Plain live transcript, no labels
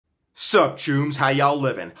Sup, chooms, how y'all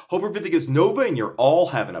living? Hope everything is Nova and you're all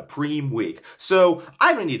having a preem week. So,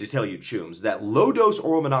 I don't need to tell you, chooms, that low-dose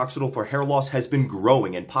oral minoxidil for hair loss has been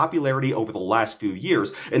growing in popularity over the last few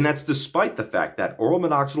years, and that's despite the fact that oral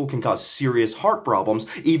minoxidil can cause serious heart problems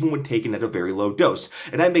even when taken at a very low dose.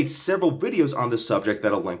 And I made several videos on this subject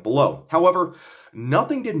that I'll link below. However,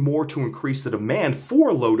 nothing did more to increase the demand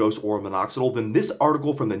for low-dose oral minoxidil than this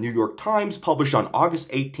article from the New York Times published on August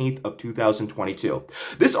 18th of 2022.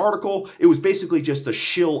 This article, it was basically just a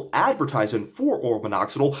shill advertisement for oral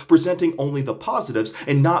minoxidil, presenting only the positives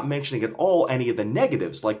and not mentioning at all any of the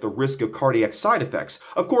negatives, like the risk of cardiac side effects.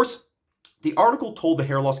 Of course, the article told the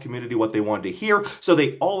hair loss community what they wanted to hear, so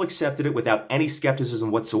they all accepted it without any skepticism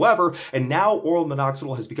whatsoever, and now oral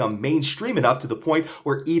minoxidil has become mainstream enough to the point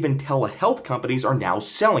where even telehealth companies are now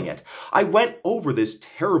selling it. I went over this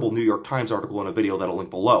terrible New York Times article in a video that I'll link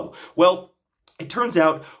below. Well, it turns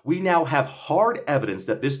out we now have hard evidence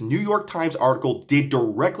that this New York Times article did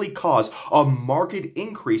directly cause a marked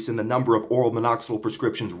increase in the number of oral minoxidil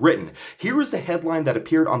prescriptions written. Here is the headline that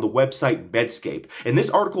appeared on the website Medscape, and this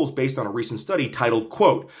article is based on a recent study titled,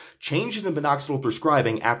 quote, "Changes in Minoxidil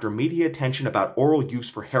Prescribing After Media Attention About Oral Use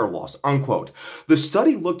for Hair Loss," unquote. The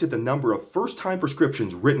study looked at the number of first-time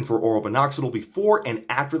prescriptions written for oral minoxidil before and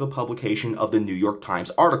after the publication of the New York Times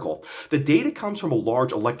article. The data comes from a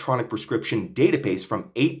large electronic prescription database from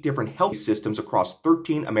 8 different health systems across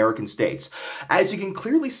 13 American states. As you can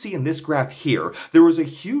clearly see in this graph here, there was a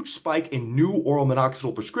huge spike in new oral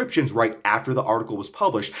minoxidil prescriptions right after the article was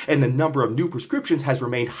published, and the number of new prescriptions has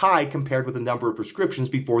remained high compared with the number of prescriptions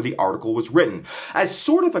before the article was written. As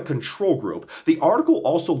sort of a control group, the article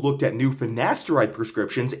also looked at new finasteride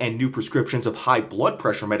prescriptions and new prescriptions of high blood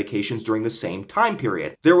pressure medications during the same time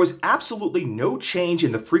period. There was absolutely no change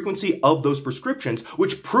in the frequency of those prescriptions,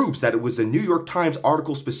 which proves that it was the New York Times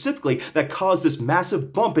article specifically that caused this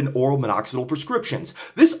massive bump in oral minoxidil prescriptions.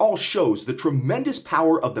 This all shows the tremendous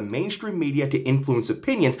power of the mainstream media to influence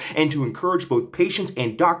opinions and to encourage both patients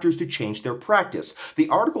and doctors to change their practice. The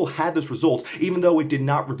article had this result even though it did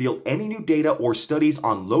not reveal any new data or studies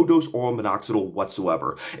on low-dose oral minoxidil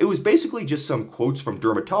whatsoever. It was basically just some quotes from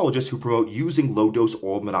dermatologists who promote using low-dose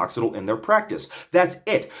oral minoxidil in their practice. That's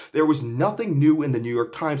it. There was nothing new in the New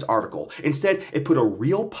York Times article. Instead, it put a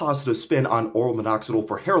real positive spin on oral minoxidil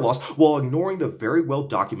for hair loss while ignoring the very well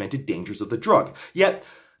documented dangers of the drug. Yet,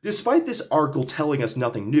 despite this article telling us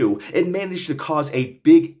nothing new, it managed to cause a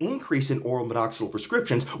big increase in oral minoxidil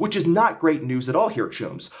prescriptions, which is not great news at all here,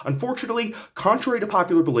 chooms. Unfortunately, contrary to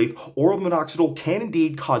popular belief, oral minoxidil can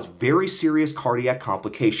indeed cause very serious cardiac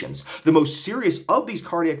complications. The most serious of these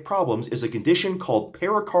cardiac problems is a condition called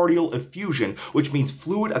pericardial effusion, which means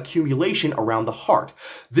fluid accumulation around the heart.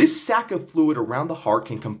 This sac of fluid around the heart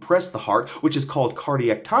can compress the heart, which is called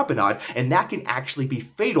cardiac tamponade, and that can actually be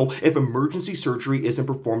fatal if emergency surgery isn't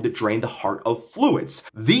performed to drain the heart of fluids.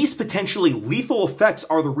 These potentially lethal effects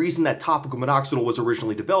are the reason that topical minoxidil was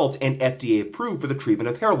originally developed and FDA approved for the treatment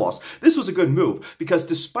of hair loss. This was a good move because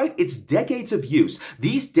despite its decades of use,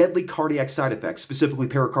 these deadly cardiac side effects, specifically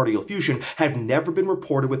pericardial effusion, have never been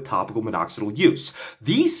reported with topical minoxidil use.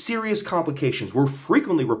 These serious complications were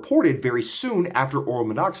frequently reported very soon after oral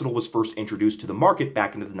minoxidil was first introduced to the market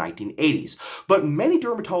back into the 1980s. But many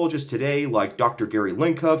dermatologists today, like Dr. Gary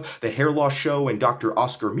Linkov, The Hair Loss Show, and Dr.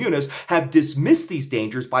 Oscar Muniz, have dismissed these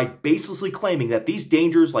dangers by baselessly claiming that these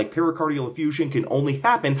dangers like pericardial effusion can only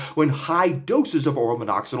happen when high doses of oral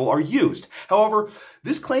minoxidil are used. However,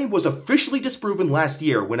 this claim was officially disproven last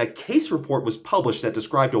year when a case report was published that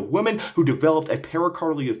described a woman who developed a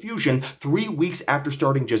pericardial effusion 3 weeks after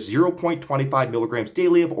starting just 0.25 milligrams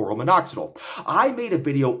daily of oral minoxidil. I made a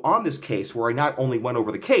video on this case where I not only went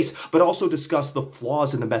over the case, but also discussed the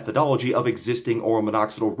flaws in the methodology of existing oral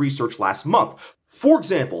minoxidil research last month. For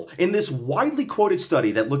example, in this widely quoted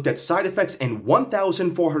study that looked at side effects in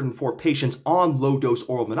 1,404 patients on low-dose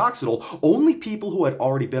oral minoxidil, only people who had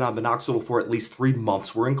already been on minoxidil for at least 3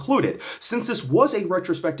 months were included. Since this was a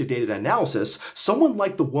retrospective data analysis, someone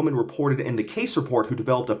like the woman reported in the case report who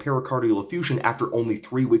developed a pericardial effusion after only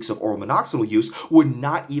 3 weeks of oral minoxidil use would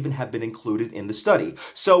not even have been included in the study.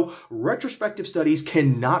 So, retrospective studies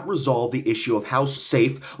cannot resolve the issue of how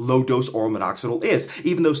safe low-dose oral minoxidil is,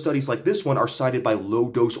 even though studies like this one are cited by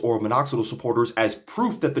low-dose oral minoxidil supporters as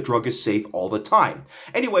proof that the drug is safe all the time.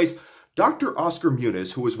 Anyways, Dr. Oscar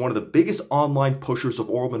Muniz, who is one of the biggest online pushers of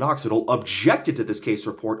oral minoxidil, objected to this case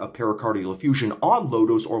report of pericardial effusion on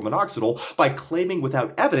low-dose oral minoxidil by claiming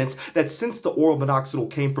without evidence that since the oral minoxidil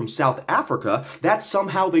came from South Africa, that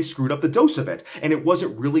somehow they screwed up the dose of it, and it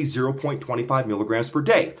wasn't really 0.25 milligrams per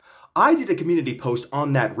day. I did a community post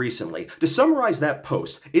on that recently. To summarize that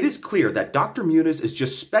post, it is clear that Dr. Muniz is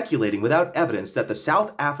just speculating without evidence that the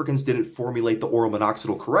South Africans didn't formulate the oral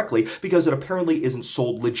minoxidil correctly because it apparently isn't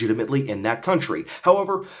sold legitimately in that country.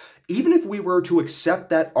 However, even if we were to accept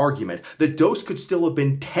that argument, the dose could still have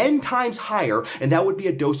been 10 times higher, and that would be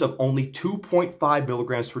a dose of only 2.5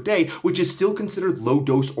 milligrams per day, which is still considered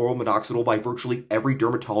low-dose oral minoxidil by virtually every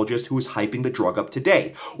dermatologist who is hyping the drug up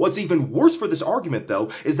today. What's even worse for this argument, though,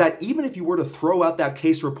 is that even if you were to throw out that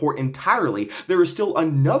case report entirely, there is still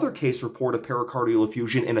another case report of pericardial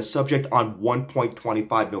effusion in a subject on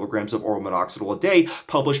 1.25 milligrams of oral minoxidil a day,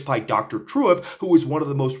 published by Dr. Truip, who is one of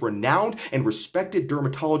the most renowned and respected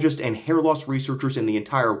dermatologists and hair loss researchers in the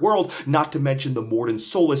entire world, not to mention the Morden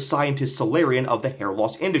Solis scientist Solarian of the hair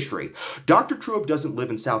loss industry. Dr. Truip doesn't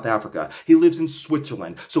live in South Africa. He lives in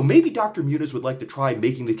Switzerland. So maybe Dr. Muniz would like to try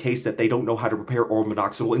making the case that they don't know how to prepare oral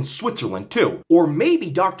minoxidil in Switzerland too. Or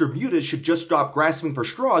maybe Dr. Muniz should just stop grasping for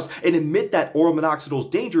straws and admit that oral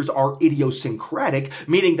minoxidil's dangers are idiosyncratic,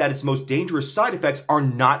 meaning that its most dangerous side effects are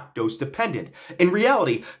not dose dependent. In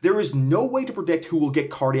reality, there is no way to predict who will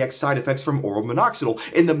get cardiac side effects from oral minoxidil,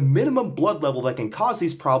 and the minimum blood level that can cause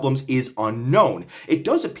these problems is unknown. It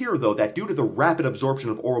does appear, though, that due to the rapid absorption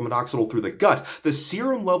of oral minoxidil through the gut, the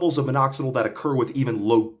serum levels of minoxidil that occur with even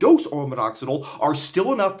low-dose oral minoxidil are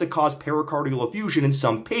still enough to cause pericardial effusion in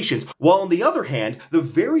some patients, while on the other hand, the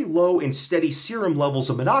very low and steady serum levels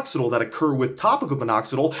of minoxidil that occur with topical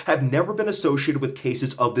minoxidil have never been associated with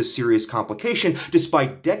cases of this serious complication,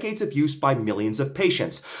 despite decades of use by millions of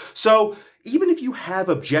patients. So, even if you have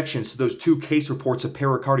objections to those two case reports of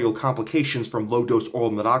pericardial complications from low-dose oral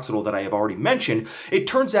minoxidil that I have already mentioned, it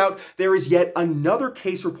turns out there is yet another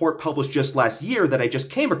case report published just last year that I just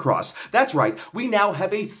came across. That's right, we now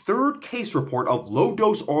have a third case report of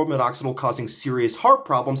low-dose oral minoxidil causing serious heart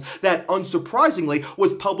problems that, unsurprisingly,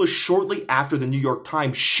 was published shortly after the New York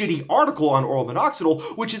Times shitty article on oral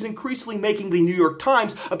minoxidil, which is increasingly making the New York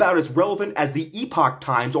Times about as relevant as the Epoch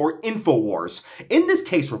Times or InfoWars. In this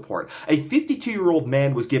case report, a 52-year-old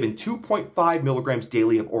man was given 2.5 milligrams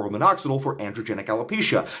daily of oral minoxidil for androgenic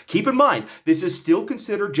alopecia. Keep in mind, this is still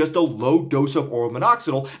considered just a low dose of oral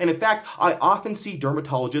minoxidil, and in fact, I often see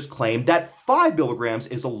dermatologists claim that 5 milligrams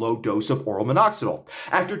is a low dose of oral minoxidil.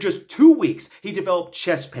 After just 2 weeks, he developed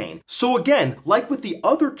chest pain. So again, like with the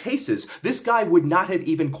other cases, this guy would not have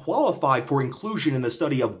even qualified for inclusion in the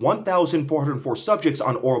study of 1,404 subjects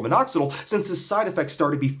on oral minoxidil, since his side effects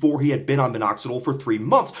started before he had been on minoxidil for 3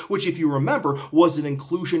 months, which, if you remember, was an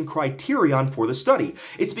inclusion criterion for the study.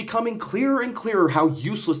 It's becoming clearer and clearer how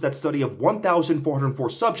useless that study of 1,404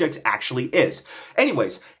 subjects actually is.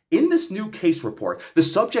 Anyways, in this new case report, the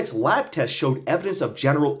subject's lab test showed evidence of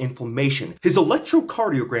general inflammation. His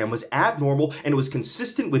electrocardiogram was abnormal and was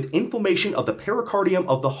consistent with inflammation of the pericardium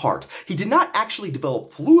of the heart. He did not actually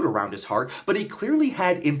develop fluid around his heart, but he clearly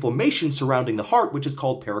had inflammation surrounding the heart, which is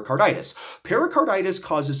called pericarditis. Pericarditis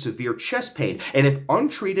causes severe chest pain, and if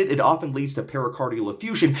untreated, it often leads to pericardial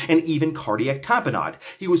effusion and even cardiac tamponade.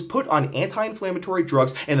 He was put on anti-inflammatory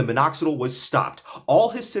drugs, and the minoxidil was stopped. All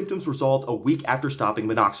his symptoms resolved a week after stopping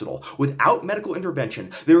minoxidil. Without medical intervention,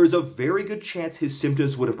 there is a very good chance his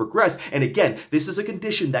symptoms would have progressed, and again, this is a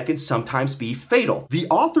condition that can sometimes be fatal. The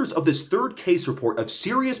authors of this third case report of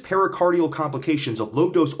serious pericardial complications of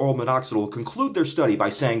low-dose oral minoxidil conclude their study by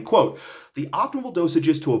saying, quote, "The optimal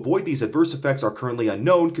dosages to avoid these adverse effects are currently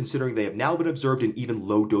unknown, considering they have now been observed in even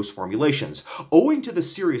low-dose formulations. Owing to the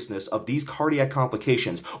seriousness of these cardiac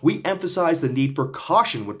complications, we emphasize the need for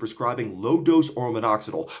caution when prescribing low-dose oral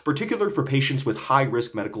minoxidil, particularly for patients with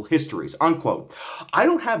high-risk medical histories," unquote. I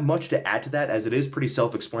don't have much to add to that, as it is pretty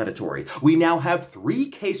self-explanatory. We now have 3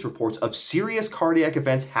 case reports of serious cardiac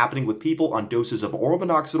events happening with people on doses of oral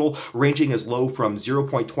minoxidil ranging as low from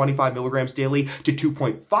 0.25 milligrams daily to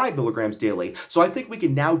 2.5 milligrams daily. So I think we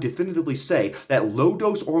can now definitively say that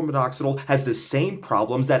low-dose oral minoxidil has the same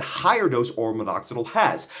problems that higher-dose oral minoxidil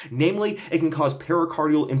has. Namely, it can cause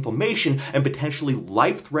pericardial inflammation and potentially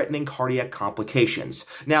life-threatening cardiac complications.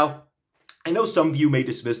 Now, I know some of you may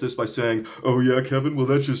dismiss this by saying, "Oh yeah, Kevin, well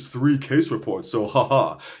that's just 3 case reports, so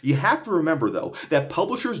haha." You have to remember, though, that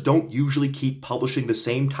publishers don't usually keep publishing the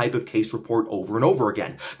same type of case report over and over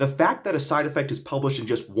again. The fact that a side effect is published in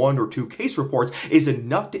just 1 or 2 case reports is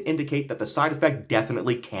enough to indicate that the side effect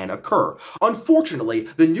definitely can occur. Unfortunately,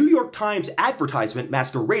 the New York Times advertisement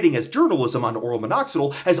masquerading as journalism on oral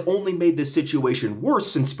minoxidil has only made this situation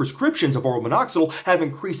worse, since prescriptions of oral minoxidil have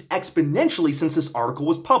increased exponentially since this article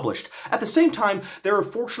was published. At the same time, there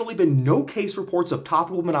have fortunately been no case reports of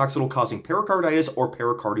topical minoxidil causing pericarditis or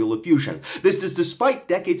pericardial effusion. This is despite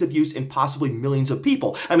decades of use in possibly millions of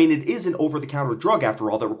people. I mean, it is an over-the-counter drug, after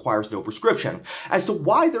all, that requires no prescription. As to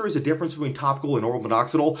why there is a difference between topical and oral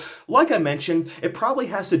minoxidil, like I mentioned, it probably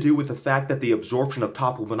has to do with the fact that the absorption of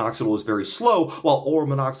topical minoxidil is very slow, while oral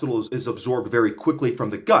minoxidil is absorbed very quickly from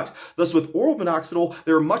the gut. Thus, with oral minoxidil,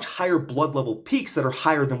 there are much higher blood level peaks that are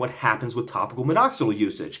higher than what happens with topical minoxidil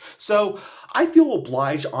usage. So, I feel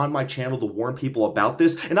obliged on my channel to warn people about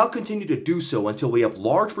this, and I'll continue to do so until we have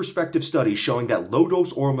large prospective studies showing that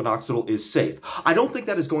low-dose oral minoxidil is safe. I don't think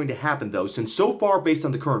that is going to happen, though, since so far, based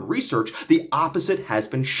on the current research, the opposite has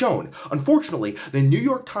been shown. Unfortunately, the New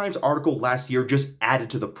York Times article last year just added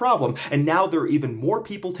to the problem, and now there are even more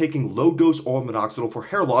people taking low-dose oral minoxidil for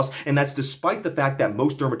hair loss, and that's despite the fact that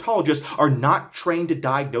most dermatologists are not trained to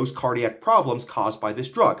diagnose cardiac problems caused by this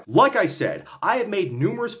drug. Like I said, I have made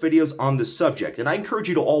numerous videos on this subject, and I encourage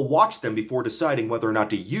you to all watch them before deciding whether or not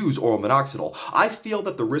to use oral minoxidil. I feel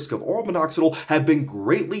that the risk of oral minoxidil have been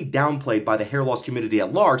greatly downplayed by the hair loss community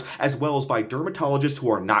at large, as well as by dermatologists who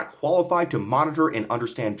are not qualified to monitor and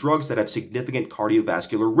understand drugs that have significant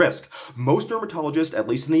cardiovascular risk. Most dermatologists, at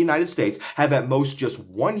least in the United States, have at most just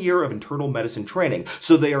 1 year of internal medicine training,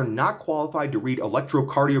 so they are not qualified to read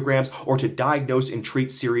electrocardiograms or to diagnose and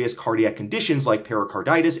treat serious cardiac conditions like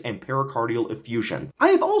pericarditis and pericardial effusion. I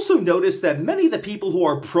have also noticed that many of the people who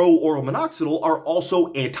are pro-oral minoxidil are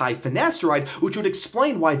also anti-finasteride, which would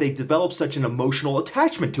explain why they develop such an emotional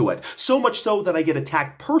attachment to it. So much so that I get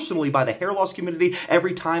attacked personally by the hair loss community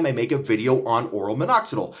every time I make a video on oral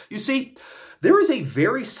minoxidil. You see, there is a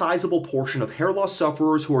very sizable portion of hair loss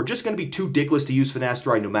sufferers who are just going to be too dickless to use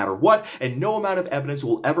finasteride no matter what, and no amount of evidence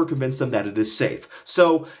will ever convince them that it is safe.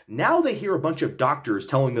 So now they hear a bunch of doctors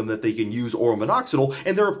telling them that they can use oral minoxidil,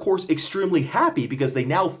 and they're of course extremely happy because they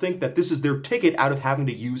now think that this is their ticket out of having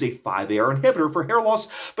to use a 5-AR inhibitor for hair loss,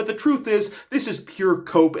 but the truth is, this is pure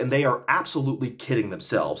cope, and they are absolutely kidding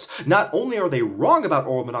themselves. Not only are they wrong about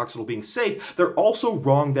oral minoxidil being safe, they're also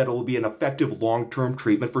wrong that it will be an effective long-term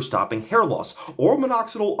treatment for stopping hair loss. Oral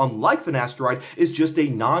minoxidil, unlike finasteride, is just a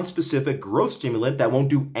non-specific growth stimulant that won't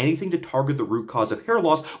do anything to target the root cause of hair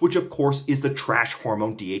loss, which of course is the trash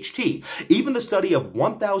hormone DHT. Even the study of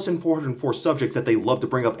 1,404 subjects that they love to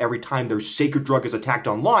bring up every time their sacred drug is attacked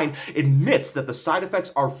online admits that the side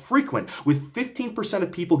effects are frequent, with 15%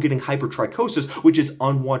 of people getting hypertrichosis, which is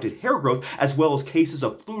unwanted hair growth, as well as cases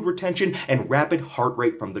of fluid retention and rapid heart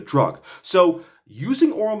rate from the drug. So,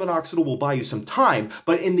 using oral minoxidil will buy you some time,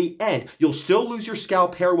 but in the end, you'll still lose your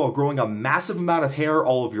scalp hair while growing a massive amount of hair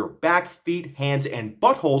all over your back, feet, hands, and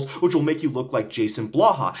buttholes, which will make you look like Jason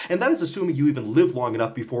Blaha. And that is assuming you even live long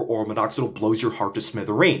enough before oral minoxidil blows your heart to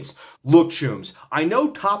smithereens. Look, chooms, I know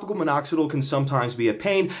topical minoxidil can sometimes be a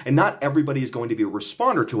pain, and not everybody is going to be a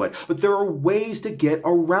responder to it, but there are ways to get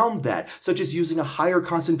around that, such as using a higher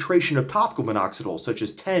concentration of topical minoxidil, such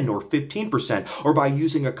as 10 or 15%, or by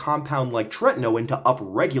using a compound like Tretinoin to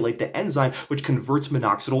upregulate the enzyme which converts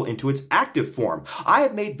minoxidil into its active form. I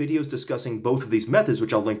have made videos discussing both of these methods,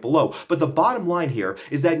 which I'll link below, but the bottom line here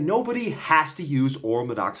is that nobody has to use oral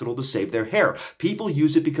minoxidil to save their hair. People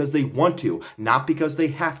use it because they want to, not because they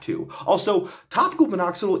have to. Also, topical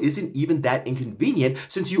minoxidil isn't even that inconvenient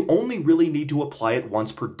since you only really need to apply it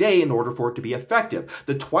once per day in order for it to be effective.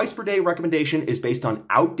 The twice per day recommendation is based on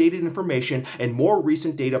outdated information, and more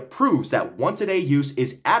recent data proves that once a day use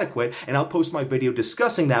is adequate, and I'll post my video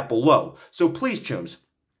discussing that below. So please, chooms,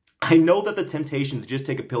 I know that the temptation to just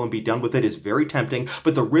take a pill and be done with it is very tempting,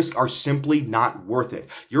 but the risks are simply not worth it.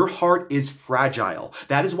 Your heart is fragile.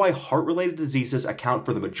 That is why heart-related diseases account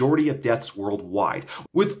for the majority of deaths worldwide.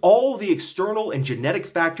 With all the external and genetic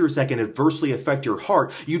factors that can adversely affect your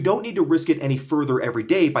heart, you don't need to risk it any further every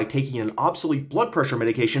day by taking an obsolete blood pressure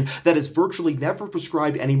medication that is virtually never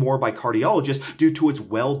prescribed anymore by cardiologists due to its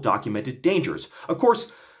well-documented dangers. Of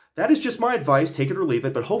course, that is just my advice, take it or leave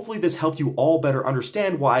it, but hopefully this helped you all better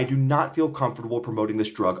understand why I do not feel comfortable promoting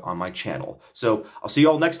this drug on my channel. So, I'll see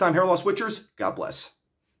you all next time, hair loss witchers. God bless.